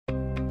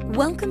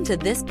Welcome to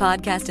this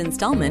podcast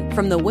installment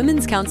from the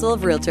Women's Council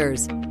of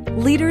Realtors.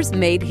 Leaders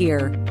Made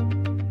Here.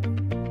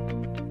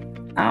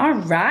 All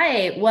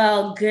right.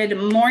 Well, good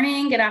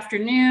morning, good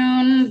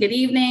afternoon, good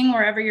evening,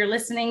 wherever you're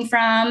listening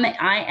from.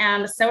 I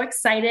am so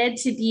excited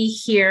to be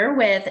here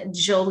with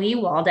Jolie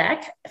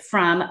Waldeck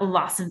from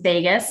Las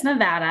Vegas,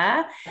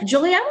 Nevada.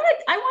 Jolie, I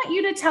want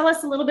you to tell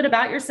us a little bit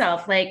about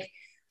yourself, like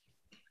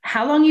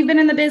how long you've been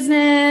in the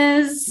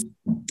business,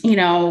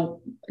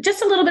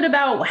 just a little bit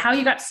about how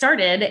you got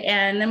started,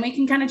 and then we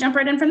can kind of jump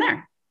right in from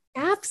there.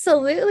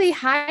 Absolutely.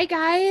 Hi,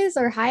 guys,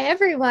 or hi,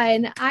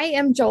 everyone. I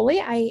am Jolie.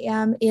 I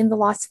am in the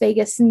Las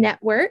Vegas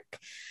network.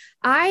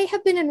 I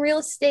have been in real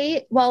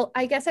estate. Well,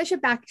 I guess I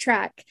should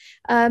backtrack.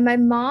 My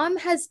mom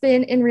has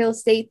been in real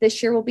estate.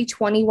 This year will be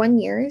 21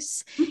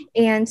 years.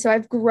 And so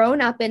I've grown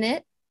up in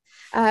it.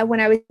 When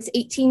I was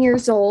 18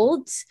 years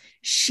old,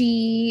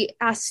 she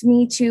asked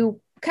me to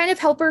kind of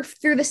help her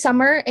through the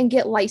summer and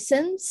get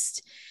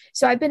licensed.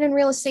 So I've been in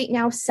real estate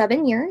now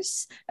 7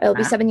 years. It'll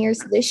be 7 years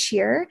this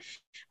year.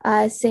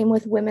 Same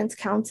with Women's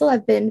Council.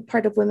 I've been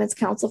part of Women's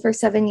Council for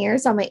 7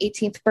 years. On my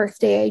 18th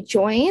birthday, I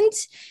joined,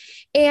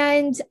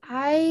 and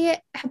I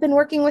have been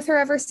working with her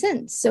ever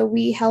since. So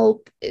we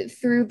help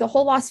through the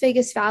whole Las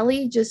Vegas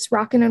Valley, just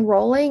rocking and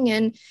rolling.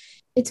 And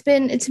it's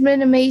been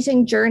an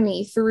amazing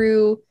journey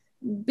through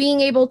being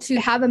able to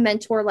have a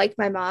mentor like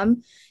my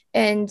mom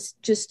and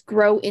just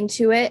grow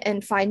into it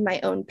and find my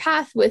own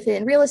path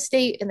within real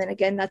estate. And then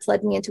again, that's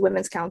led me into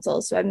Women's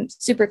Council. So I'm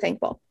super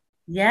thankful.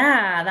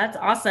 Yeah, that's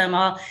awesome.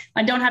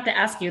 I don't have to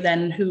ask you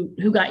then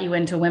who got you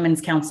into Women's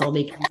Council,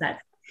 because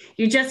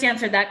you just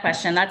answered that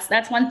question.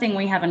 That's one thing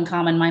we have in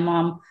common. My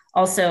mom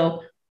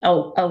also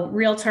a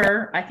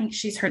realtor. I think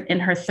she's in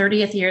her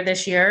 30th year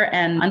this year.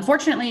 And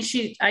unfortunately,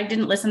 I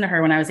didn't listen to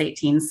her when I was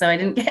 18, so I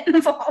didn't get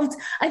involved.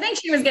 I think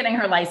she was getting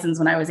her license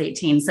when I was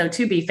 18. So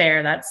to be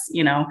fair, that's,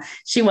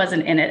 she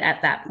wasn't in it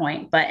at that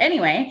point. But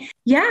anyway,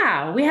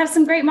 yeah, we have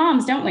some great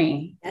moms, don't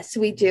we? Yes,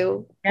 we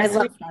do. Yes, I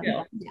love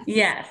them.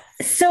 Yes.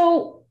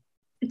 So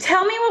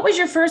tell me, what was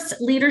your first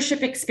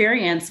leadership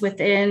experience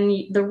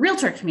within the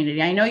realtor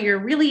community? I know you're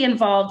really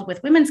involved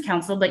with Women's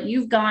Council, but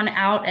you've gone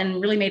out and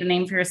really made a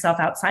name for yourself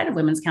outside of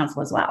Women's Council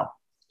as well.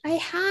 I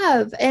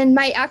have. And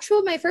my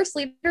first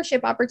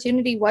leadership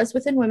opportunity was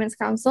within Women's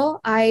Council.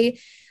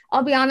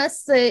 I'll be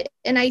honest,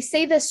 and I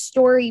say this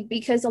story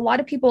because a lot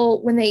of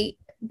people, when they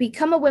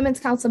become a Women's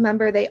Council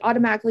member, they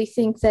automatically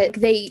think that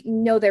they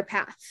know their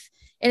path.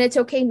 And it's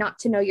okay not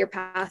to know your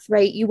path,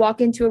 right? You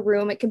walk into a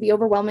room, it can be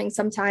overwhelming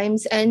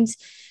sometimes. And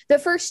the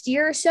first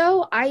year or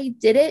so, I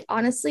did it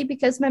honestly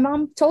because my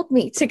mom told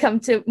me to come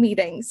to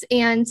meetings.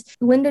 And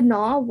Linda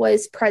Naw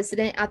was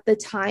president at the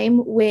time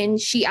when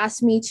she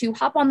asked me to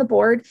hop on the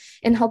board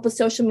and help with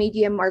social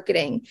media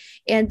marketing.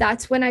 And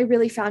that's when I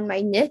really found my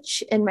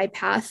niche and my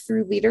path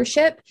through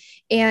leadership.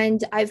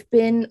 And I've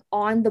been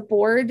on the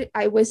board.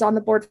 I was on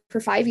the board for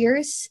 5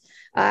 years.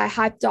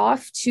 Hopped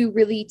off to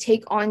really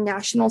take on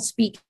national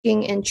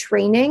speaking and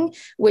training,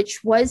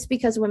 which was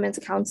because of Women's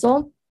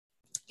Council.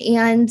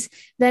 And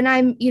then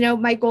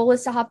my goal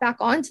is to hop back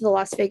onto the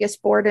Las Vegas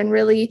board and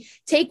really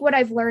take what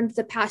I've learned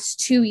the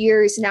past 2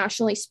 years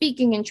nationally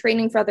speaking and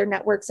training for other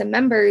networks and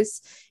members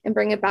and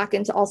bring it back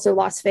into also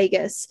Las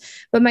Vegas.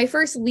 But my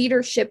first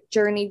leadership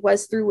journey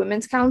was through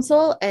Women's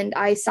Council, and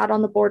I sat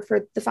on the board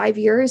for the 5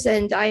 years,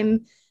 and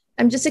I'm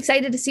just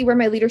excited to see where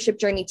my leadership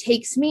journey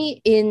takes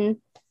me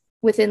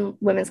within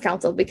Women's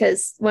Council,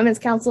 because Women's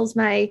Council is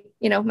my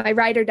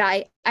ride or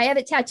die. I have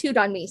it tattooed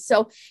on me,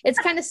 so it's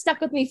kind of stuck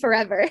with me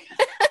forever.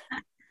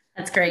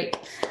 That's great.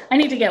 I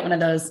need to get one of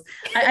those.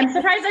 I'm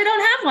surprised I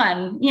don't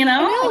have one,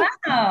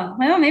 Wow.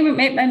 Well, maybe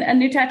a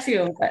new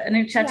tattoo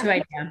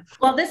idea.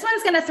 Well, this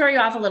one's going to throw you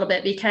off a little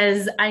bit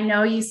because I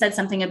know you said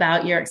something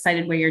about you're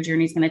excited where your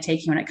journey is going to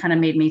take you. And it kind of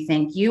made me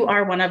think you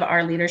are one of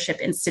our Leadership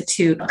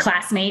Institute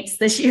classmates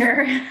this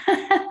year.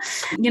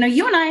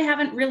 You and I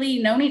haven't really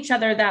known each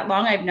other that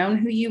long. I've known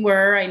who you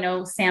were. I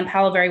know Sam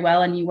Powell very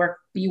well, and you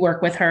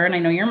work with her, and I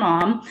know your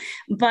mom,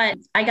 but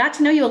I got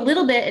to know you a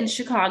little bit in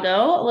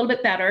Chicago, a little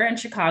bit better in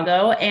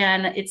Chicago.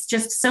 And it's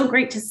just so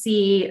great to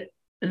see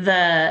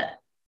the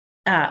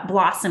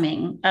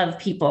blossoming of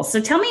people. So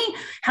tell me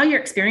how your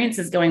experience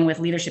is going with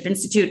Leadership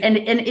Institute, and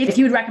if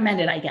you would recommend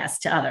it, I guess,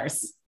 to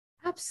others.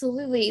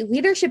 Absolutely.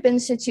 Leadership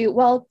Institute.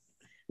 Well,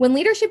 when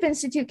Leadership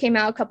Institute came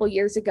out a couple of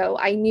years ago,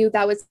 I knew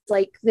that was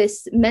like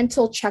this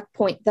mental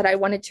checkpoint that I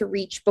wanted to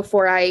reach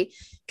before I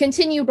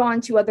continued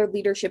on to other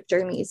leadership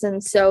journeys.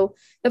 And so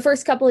the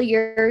first couple of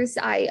years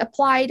I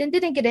applied and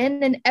didn't get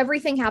in, and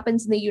everything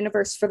happens in the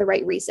universe for the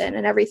right reason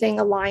and everything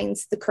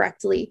aligns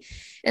correctly.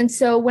 And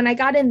so when I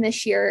got in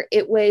this year,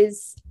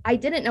 I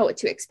didn't know what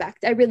to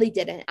expect. I really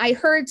didn't. I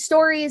heard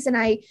stories and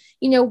I,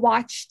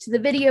 watched the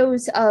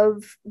videos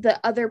of the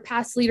other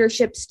past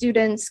leadership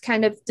students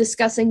kind of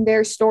discussing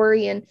their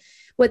story and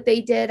what they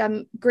did.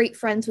 I'm great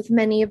friends with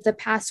many of the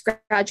past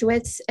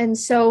graduates. And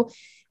so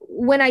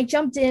when I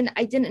jumped in,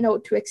 I didn't know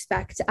what to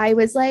expect. I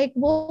was like,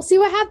 we'll see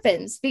what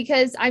happens,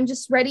 because I'm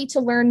just ready to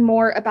learn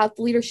more about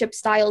the leadership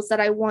styles that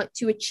I want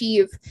to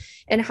achieve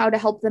and how to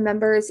help the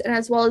members, and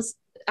as well as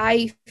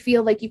I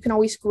feel like you can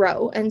always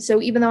grow. And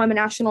so even though I'm a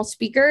national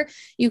speaker,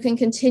 you can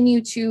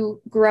continue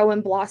to grow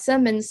and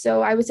blossom. And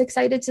so I was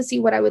excited to see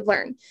what I would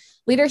learn.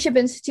 Leadership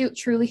Institute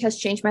truly has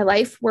changed my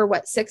life. We're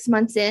 6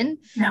 months in.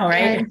 All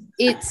right. And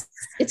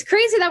it's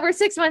crazy that we're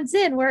 6 months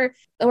in.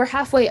 We're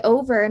halfway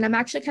over, and I'm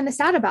actually kind of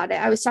sad about it.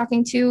 I was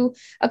talking to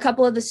a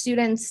couple of the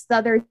students the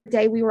other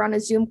day. We were on a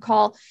Zoom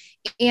call,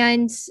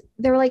 and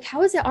they were like,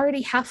 how is it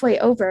already halfway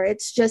over?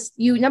 It's just,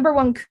 you, number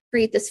one,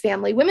 create this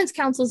family. Women's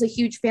Council is a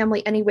huge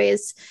family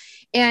anyways.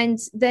 And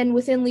then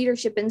within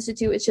Leadership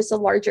Institute, it's just a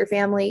larger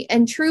family.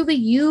 And truly,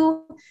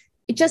 you,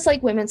 just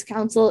like Women's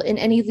Council in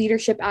any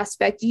leadership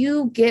aspect,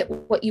 you get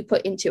what you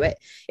put into it.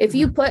 If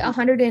you put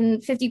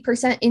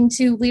 150%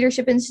 into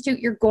Leadership Institute,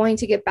 you're going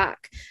to get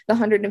back the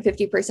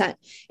 150%.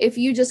 If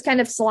you just kind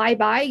of slide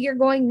by, you're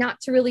going not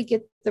to really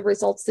get the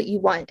results that you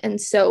want. And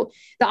so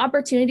the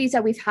opportunities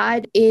that we've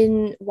had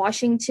in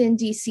Washington,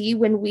 DC,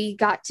 when we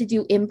got to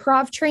do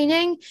improv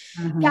training,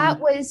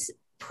 that was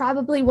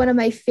probably one of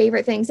my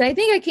favorite things. And I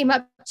think I came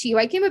up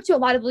to a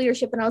lot of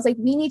leadership and I was like,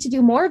 we need to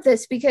do more of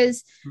this,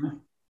 because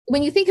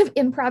when you think of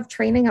improv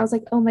training, I was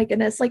like, oh my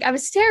goodness, like I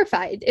was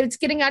terrified. It's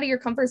getting out of your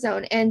comfort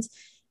zone. And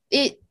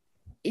it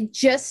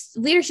just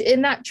leadership,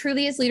 and that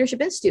truly is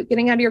Leadership Institute,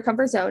 getting out of your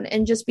comfort zone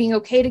and just being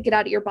okay to get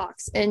out of your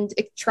box and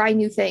try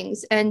new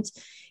things. And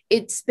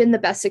it's been the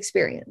best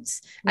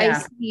experience. Yeah.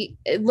 I see,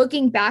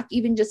 looking back,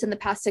 even just in the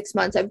past 6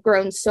 months, I've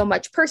grown so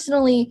much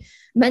personally,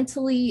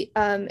 mentally,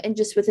 and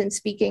just within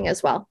speaking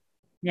as well.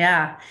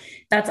 Yeah,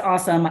 that's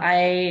awesome.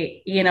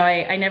 I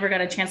never got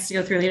a chance to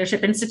go through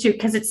Leadership Institute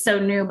because it's so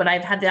new, but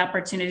I've had the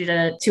opportunity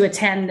to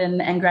attend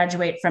and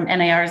graduate from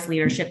NAR's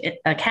Leadership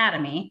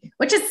Academy,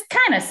 which is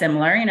kind of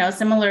similar,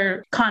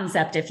 similar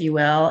concept, if you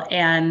will.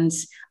 And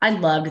I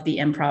loved the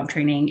improv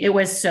training. It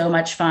was so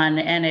much fun.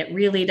 And it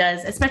really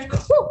does,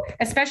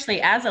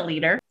 especially as a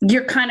leader,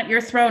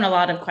 you're thrown a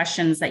lot of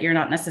questions that you're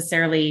not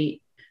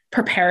necessarily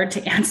prepared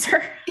to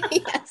answer.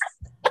 Yes.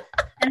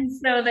 And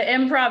so the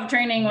improv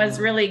training was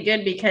really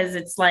good because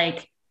it's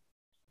like,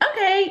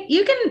 okay,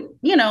 you can,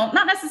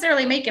 not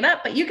necessarily make it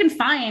up, but you can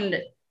find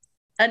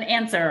an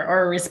answer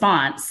or a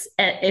response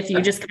if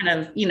you just kind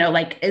of,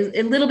 like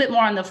a little bit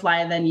more on the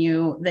fly than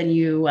you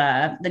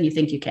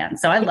think you can.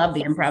 So I love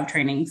the improv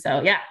training.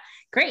 So yeah,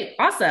 great.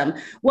 Awesome.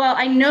 Well,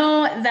 I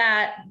know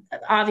that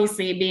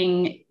obviously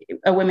being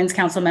a Women's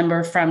Council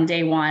member from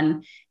day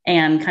one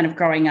and kind of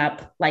growing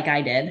up like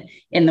I did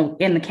in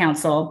the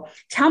council,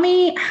 tell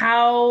me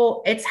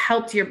how it's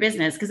helped your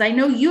business. Because I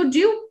know you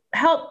do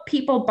help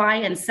people buy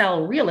and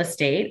sell real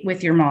estate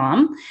with your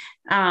mom.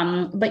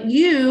 But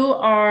you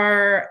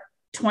are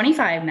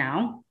 25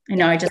 now. I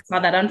know I just saw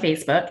that on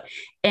Facebook.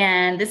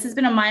 And this has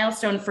been a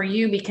milestone for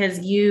you because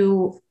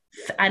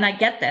and I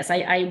get this,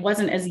 I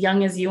wasn't as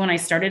young as you when I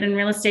started in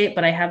real estate,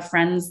 but I have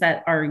friends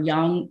that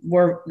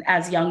were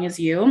as young as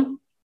you.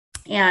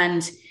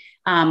 And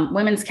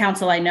Women's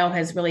Council, I know,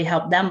 has really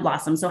helped them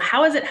blossom. So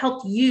how has it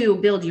helped you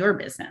build your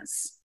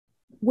business?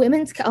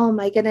 Oh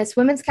my goodness.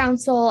 Women's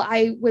Council,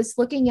 I was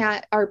looking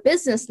at our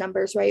business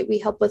numbers, right? We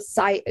help with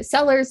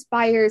sellers,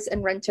 buyers,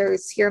 and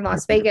renters here in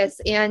Las Vegas.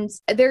 And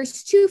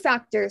there's two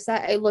factors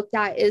that I looked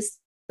at. Is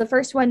the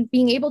first one,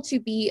 being able to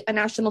be a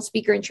national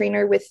speaker and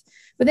trainer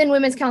within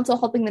Women's Council,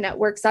 helping the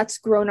networks. That's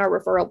grown our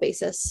referral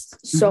basis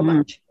so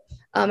much.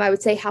 I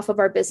would say half of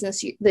our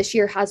business this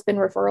year has been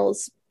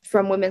referrals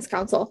from Women's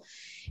Council.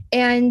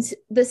 And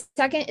the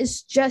second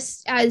is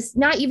just as,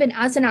 not even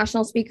as a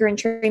national speaker and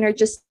trainer,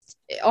 just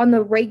on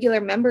the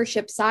regular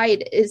membership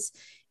side, is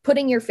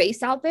putting your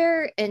face out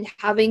there and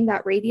having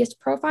that Radius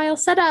profile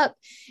set up.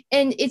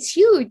 And it's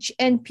huge.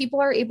 And people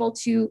are able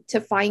to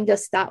find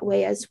us that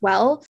way as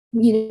well.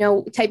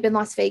 Type in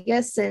Las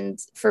Vegas and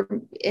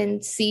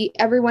see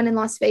everyone in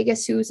Las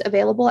Vegas who's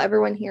available.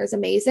 Everyone here is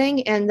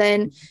amazing. And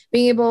then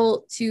being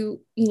able to,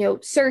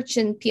 search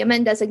and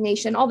PMN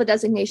designation, all the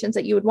designations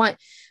that you would want.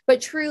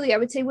 But truly, I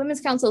would say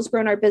Women's Council has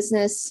grown our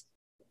business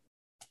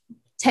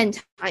 10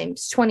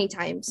 times, 20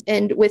 times.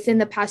 And within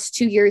the past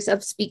 2 years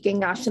of speaking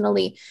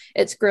nationally,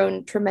 it's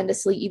grown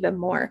tremendously even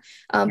more.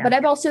 But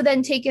I've also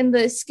then taken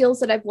the skills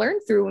that I've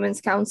learned through Women's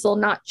Council,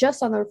 not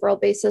just on the referral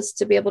basis,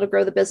 to be able to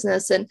grow the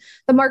business and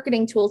the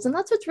marketing tools. And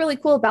that's what's really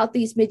cool about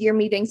these mid-year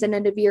meetings and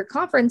end-of-year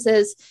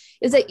conferences,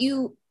 is that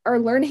you are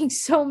learning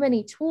so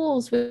many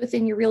tools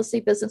within your real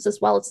estate business as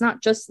well. It's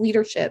not just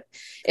leadership.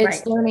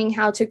 It's learning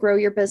how to grow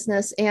your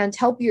business and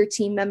help your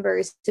team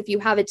members. If you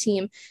have a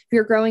team, if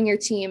you're growing your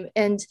team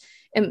and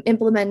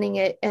implementing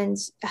it and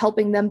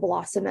helping them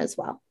blossom as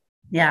well.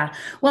 Yeah.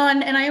 Well,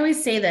 and I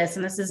always say this,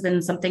 and this has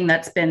been something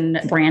that's been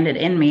branded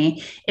in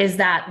me, is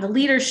that the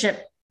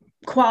leadership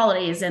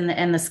qualities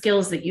and the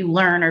skills that you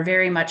learn are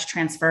very much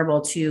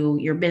transferable to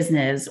your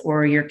business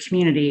or your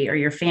community or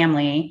your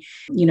family.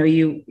 You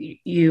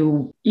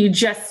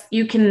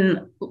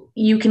can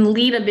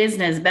lead a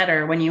business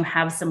better when you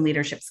have some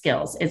leadership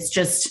skills. It's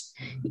just,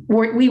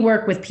 we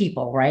work with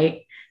people,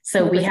 right?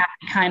 So we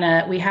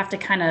have to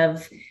kind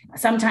of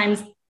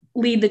sometimes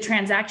lead the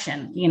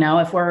transaction.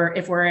 If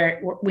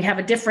we have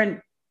a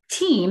different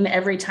team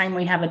every time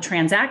we have a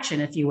transaction,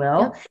 if you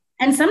will. Yep.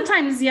 And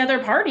sometimes the other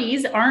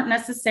parties aren't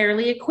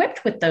necessarily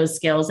equipped with those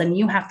skills, and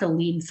you have to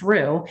lead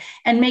through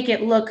and make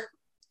it look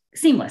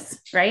seamless,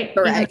 right?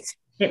 Correct.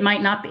 It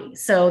might not be.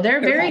 So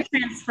they're very Correct.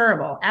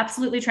 transferable,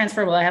 absolutely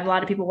transferable. I have a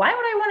lot of people, why would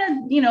I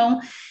want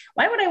to,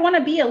 why would I want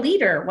to be a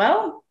leader?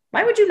 Well,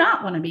 why would you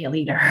not want to be a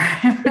leader?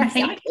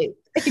 Right?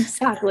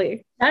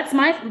 Exactly. That's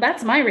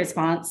my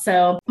response.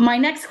 So my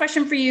next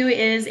question for you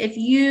is, if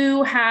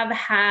you have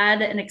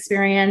had an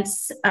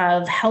experience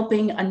of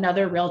helping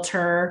another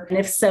realtor, and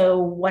if so,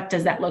 what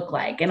does that look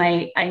like? And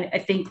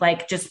I think,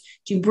 like, just,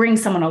 do you bring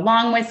someone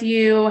along with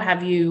you?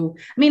 And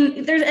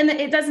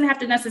it doesn't have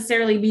to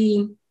necessarily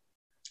be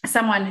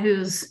someone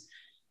who's,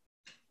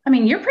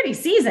 you're pretty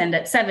seasoned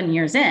at 7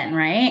 years in,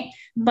 right?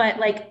 But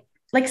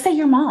like say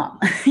your mom,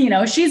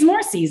 she's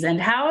more seasoned.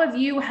 How have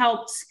you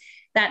helped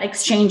that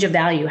exchange of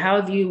value? How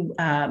have you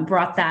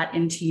brought that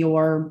into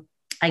your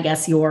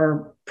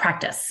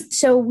practice?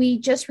 So we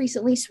just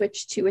recently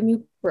switched to a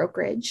new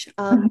brokerage.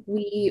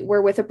 We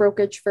were with a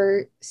brokerage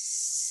for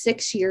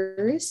 6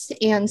 years.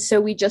 And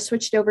so we just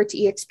switched over to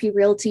eXp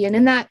Realty. And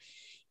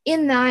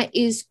in that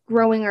is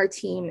growing our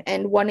team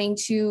and wanting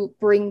to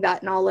bring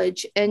that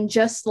knowledge. And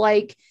just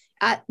like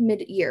at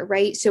mid-year,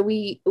 right? So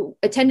we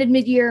attended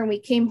mid-year and we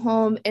came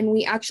home and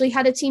we actually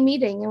had a team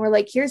meeting and we're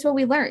like, here's what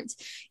we learned.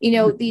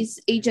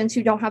 These agents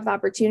who don't have the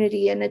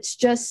opportunity, and it's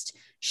just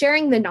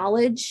sharing the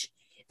knowledge.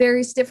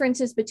 There's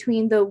differences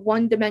between the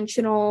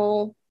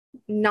one-dimensional,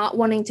 not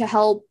wanting to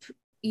help,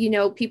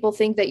 people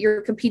think that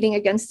you're competing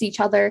against each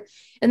other.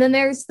 And then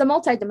there's the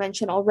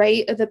multidimensional,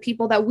 right? Of the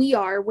people that we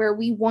are, where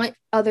we want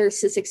others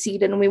to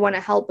succeed and we want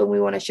to help and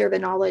we want to share the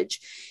knowledge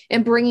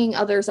and bringing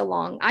others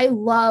along. I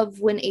love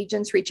when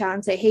agents reach out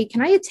and say, hey,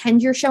 can I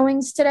attend your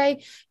showings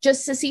today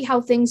just to see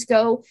how things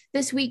go?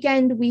 This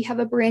weekend, we have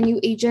a brand new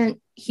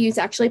agent. He's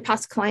actually a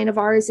past client of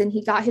ours, and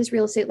he got his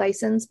real estate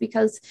license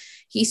because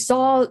he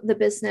saw the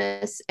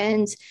business.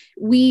 And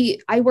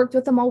I worked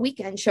with him all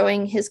weekend,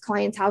 showing his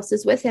clients'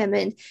 houses with him.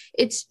 And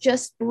it's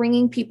just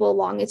bringing people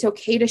along. It's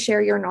okay to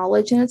share your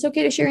knowledge and it's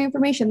okay to share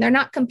information. They're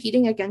not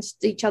competing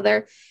against each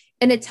other.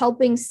 And it's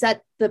helping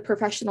set the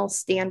professional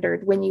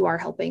standard when you are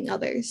helping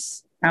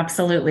others.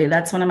 Absolutely.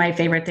 That's one of my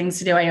favorite things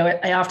to do.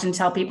 I often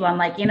tell people, I'm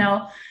like,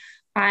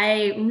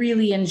 I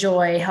really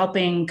enjoy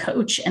helping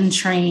coach and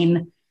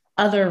train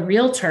other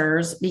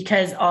realtors,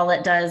 because all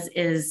it does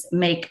is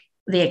make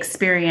the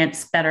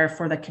experience better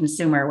for the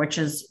consumer, which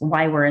is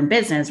why we're in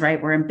business,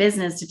 right? We're in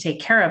business to take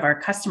care of our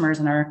customers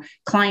and our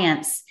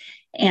clients.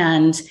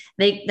 And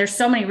there's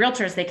so many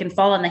realtors, they can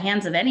fall in the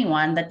hands of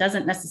anyone that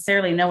doesn't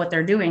necessarily know what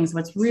they're doing. So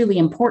it's really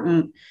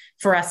important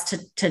for us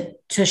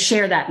to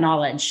share that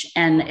knowledge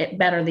and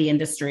better the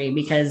industry,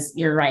 because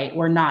you're right.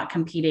 We're not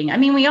competing.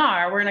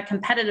 We're in a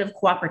competitive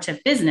cooperative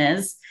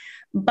business,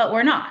 but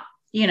we're not,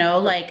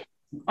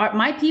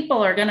 my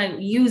people are going to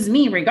use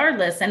me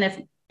regardless. And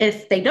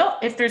if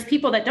there's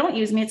people that don't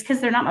use me, it's because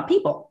they're not my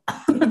people.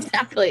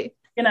 Exactly.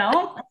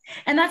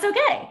 And that's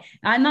okay.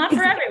 I'm not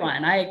for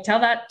everyone. I tell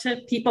that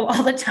to people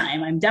all the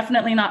time. I'm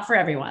definitely not for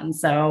everyone.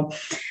 So,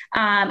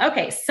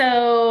 okay.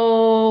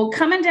 So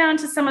coming down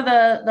to some of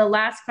the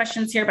last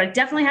questions here, but I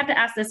definitely have to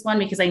ask this one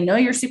because I know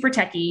you're super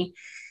techie,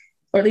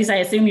 or at least I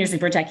assume you're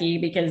super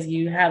techie because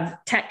you have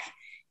tech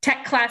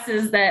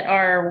classes that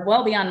are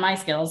well beyond my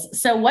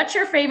skills. So what's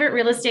your favorite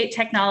real estate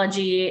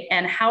technology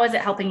and how is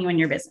it helping you in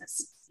your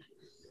business?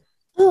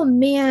 Oh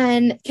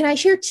man. Can I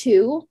share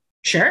two?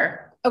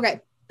 Sure. Okay.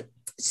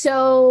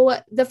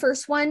 So the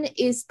first one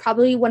is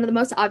probably one of the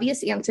most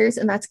obvious answers,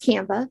 and that's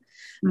Canva.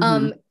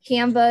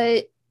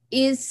 Canva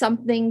is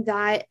something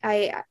that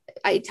I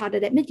taught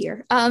it at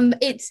mid-year.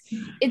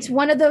 It's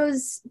one of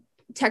those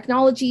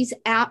technologies,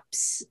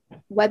 apps,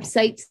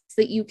 websites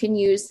that you can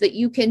use, that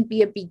you can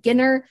be a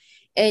beginner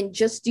and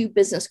just do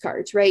business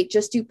cards, right?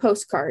 Just do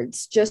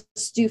postcards,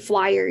 just do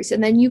flyers.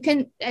 And then you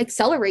can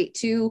accelerate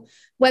to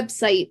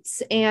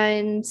websites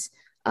and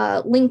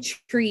link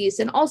trees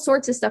and all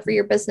sorts of stuff for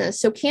your business.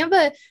 So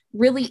Canva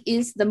really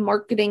is the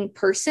marketing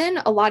person.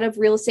 A lot of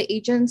real estate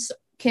agents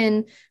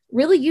can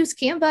really use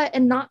Canva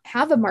and not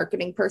have a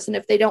marketing person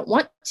if they don't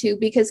want to,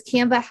 because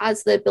Canva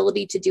has the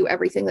ability to do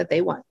everything that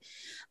they want.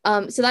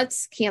 So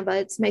that's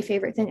Canva. It's my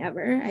favorite thing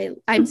ever.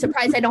 I'm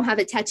surprised I don't have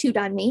it tattooed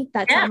on me.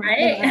 That's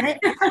right.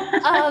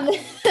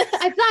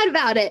 I've thought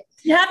about it.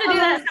 You have to do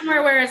that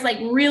somewhere where it's like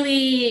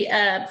really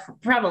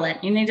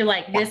prevalent. You need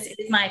to this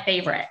is my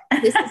favorite.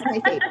 This is my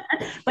favorite.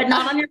 But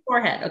not on your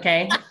forehead,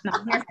 okay?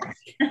 Not on your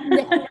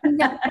forehead.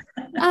 No.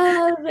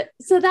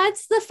 So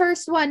that's the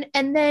first one.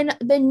 And then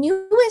the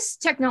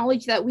newest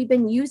technology that we've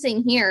been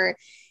using here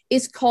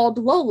is called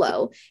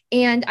Lolo.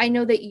 And I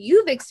know that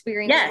you've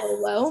experienced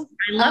Lolo.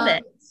 I love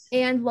it.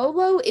 And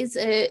Lolo we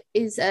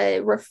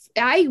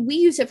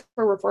use it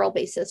for referral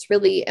basis,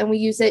 really. And we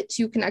use it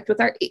to connect with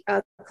our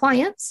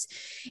clients.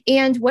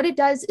 And what it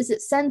does is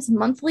it sends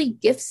monthly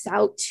gifts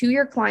out to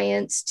your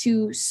clients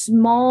to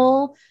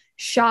small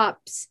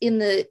shops in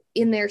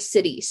their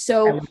city.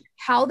 So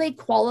how they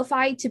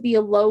qualify to be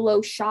a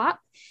Lolo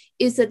shop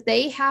is that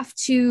they have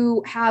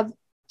to have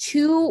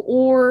 2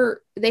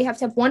 or they have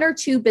to have one or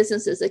two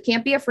businesses. It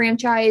can't be a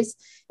franchise.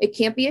 It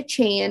can't be a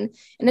chain.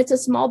 And it's a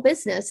small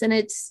business, and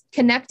it's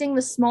connecting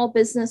the small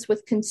business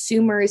with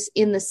consumers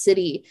in the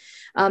city.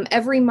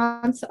 Every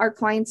month, our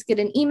clients get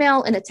an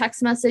email and a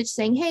text message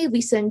saying, hey,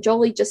 Lisa and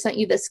Jolie just sent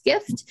you this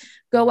gift.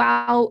 Go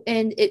out.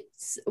 And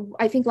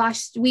I think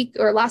last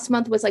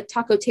month was like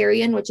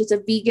Tacotarian, which is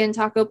a vegan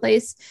taco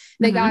place.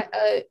 They got,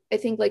 I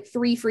think like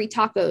 3 free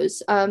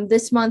tacos.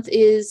 This month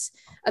is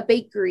a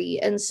bakery.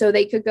 And so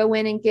they could go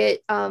in and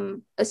get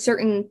a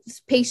certain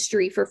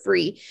pastry for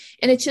free.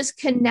 And it's just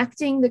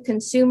connecting the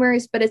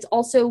consumers, but it's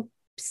also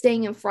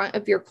staying in front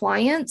of your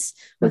clients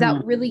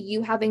without really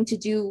you having to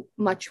do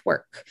much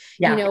work,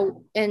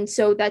 and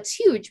so that's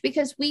huge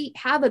because we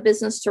have a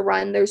business to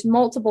run. There's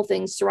multiple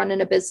things to run in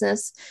a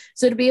business.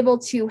 So to be able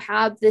to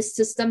have this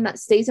system that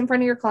stays in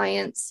front of your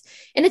clients,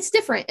 and it's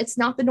different. It's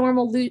not the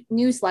normal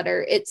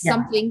newsletter. It's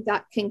something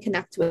that can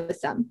connect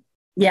with them.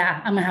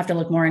 Yeah, I'm going to have to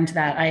look more into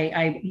that.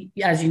 I,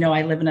 as you know,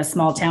 I live in a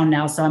small town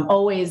now, so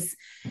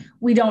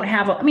we don't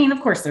have,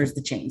 of course there's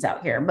the chains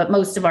out here, but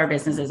most of our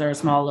businesses are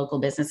small local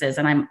businesses,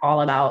 and I'm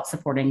all about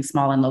supporting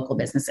small and local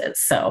businesses.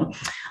 So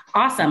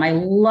awesome. I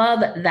love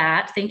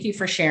that. Thank you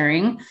for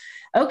sharing.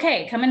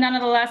 Okay. Coming down to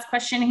the last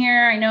question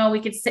here. I know we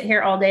could sit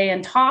here all day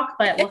and talk,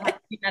 but we'll have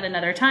to do that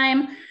another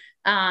time.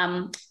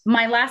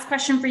 My last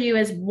question for you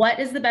is, what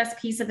is the best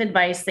piece of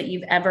advice that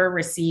you've ever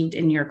received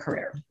in your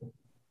career?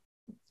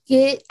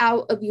 Get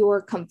out of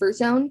your comfort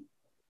zone.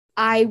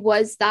 I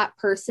was that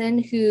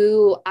person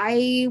who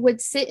I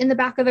would sit in the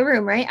back of the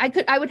room, right?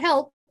 I would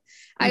help.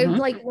 I would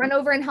like run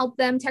over and help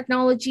them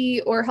technology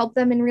or help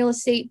them in real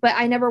estate, but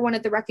I never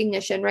wanted the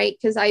recognition, right?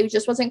 Because I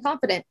just wasn't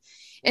confident.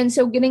 And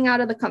so getting out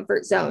of the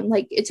comfort zone,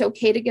 like it's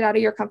okay to get out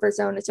of your comfort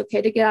zone. It's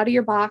okay to get out of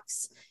your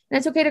box, and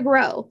it's okay to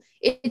grow.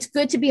 It's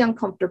good to be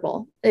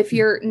uncomfortable. If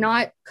you're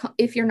not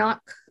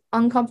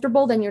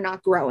uncomfortable, then you're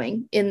not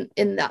growing in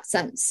that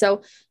sense.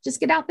 So just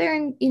get out there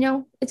and,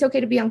 it's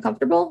okay to be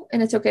uncomfortable,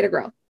 and it's okay to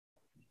grow.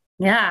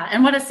 Yeah.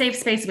 And what a safe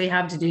space we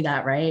have to do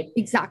that, right?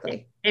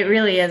 Exactly. It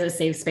really is a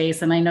safe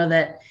space. And I know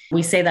that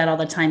we say that all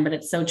the time, but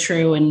it's so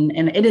true. And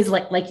it is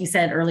like you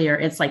said earlier,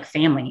 it's like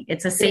family.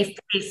 It's a safe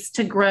place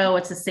to grow.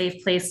 It's a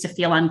safe place to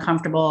feel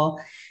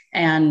uncomfortable.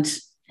 And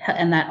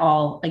that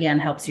all, again,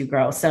 helps you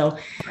grow. So,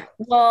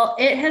 well,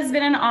 it has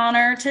been an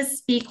honor to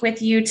speak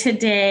with you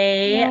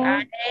today.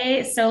 Yeah.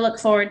 I so look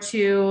forward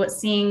to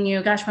seeing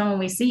you. Gosh, when will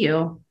we see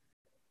you?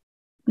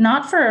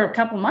 Not for a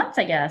couple months,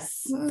 I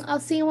guess. I'll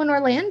see you in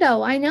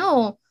Orlando. I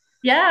know.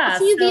 Yeah. I'll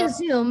see you via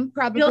Zoom,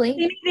 probably.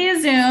 You'll see me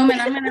via Zoom,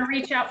 and I'm going to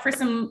reach out for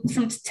some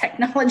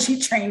technology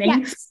training.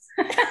 Yes.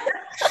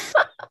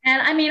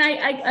 And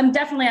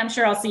I'm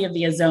sure I'll see you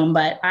via Zoom,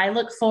 but I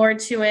look forward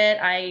to it.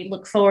 I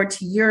look forward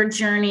to your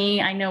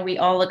journey. I know we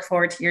all look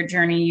forward to your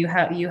journey.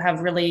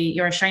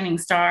 You're a shining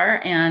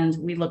star, and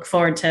we look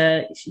forward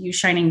to you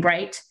shining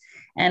bright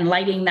and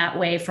lighting that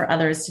way for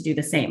others to do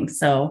the same.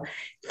 So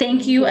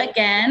thank you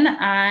again.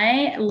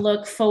 I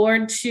look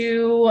forward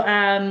to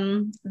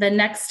the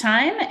next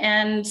time.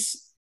 And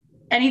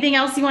anything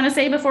else you want to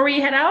say before we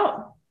head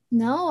out?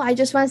 No, I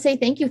just want to say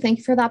thank you. Thank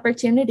you for the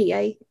opportunity.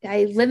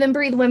 I live and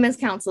breathe Women's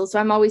Council, so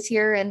I'm always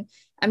here, and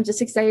I'm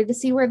just excited to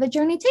see where the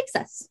journey takes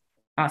us.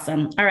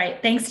 Awesome. All right.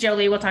 Thanks,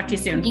 Jolie. We'll talk to you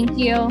soon. Thank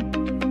you.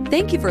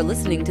 Thank you for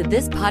listening to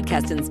this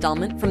podcast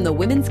installment from the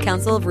Women's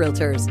Council of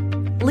Realtors.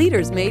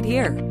 Leaders Made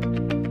Here.